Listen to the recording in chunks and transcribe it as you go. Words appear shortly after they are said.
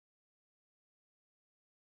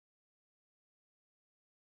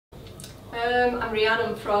I'm Rhian,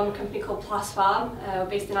 I'm from a company called Plas Farm. We're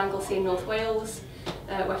based in Anglesey in North Wales.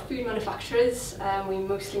 We're food manufacturers. We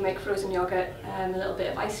mostly make frozen yoghurt, a little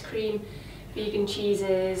bit of ice cream, vegan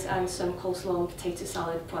cheeses and some coleslaw and potato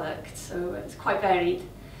salad products, so it's quite varied.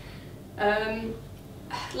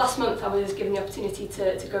 Last month I was given the opportunity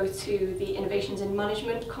to go to the Innovations in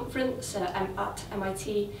Management conference at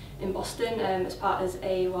MIT in Boston as part of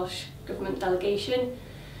a Welsh Government delegation.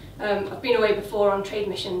 I've been away before on trade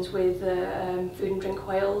missions with the Food and Drink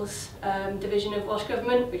Wales division of Welsh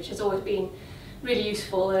Government, which has always been really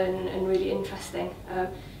useful and really interesting.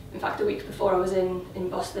 In fact, the week before I was in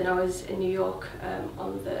Boston, I was in New York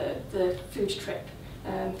on the food trip,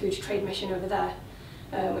 food trade mission over there,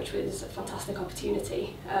 which was a fantastic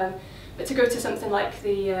opportunity. But to go to something like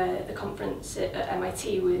the conference at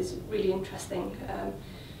MIT was really interesting.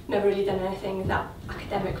 Never really done anything that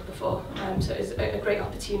academic before, so it was a great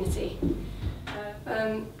opportunity.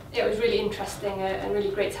 It was really interesting and really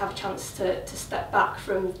great to have a chance to step back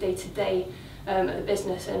from day to day at the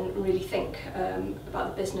business and really think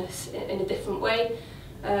about the business in a different way.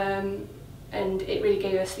 And it really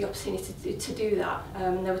gave us the opportunity to do that.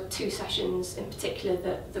 There were two sessions in particular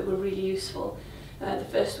that were really useful. The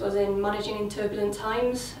first was in managing in turbulent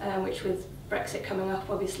times, which with Brexit coming up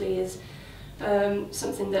obviously is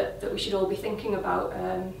something that we should all be thinking about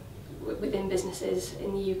within businesses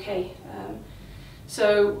in the UK.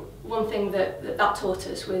 So one thing that taught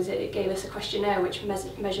us was it gave us a questionnaire which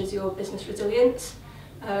measures your business resilience,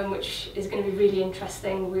 which is going to be really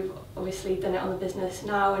interesting. We've obviously done it on the business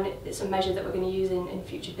now, and it's a measure that we're going to use in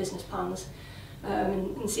future business plans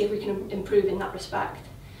and see if we can improve in that respect.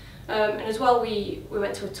 And as well, we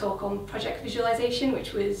went to a talk on project visualization,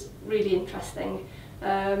 which was really interesting.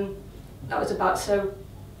 That was about, so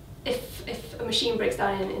if a machine breaks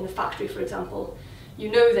down in the factory, for example,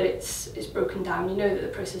 you know that it's broken down, you know that the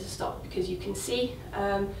process has stopped because you can see.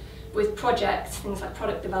 With projects, things like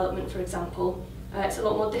product development, for example, it's a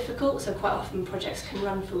lot more difficult, so quite often projects can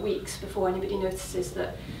run for weeks before anybody notices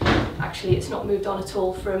that actually it's not moved on at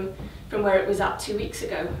all from where it was at 2 weeks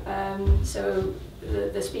ago. So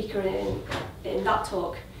the speaker in that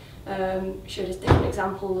talk showed us different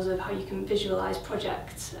examples of how you can visualise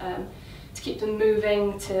projects to keep them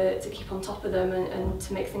moving, to keep on top of them and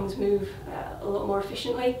to make things move a lot more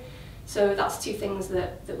efficiently. So that's two things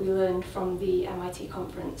that we learned from the MIT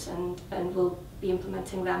conference, and we'll be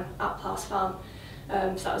implementing them at Plas Farm.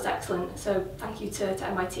 So that was excellent. So thank you to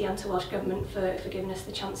MIT and to Welsh Government for giving us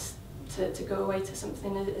the chance to go away to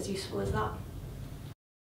something as useful as that.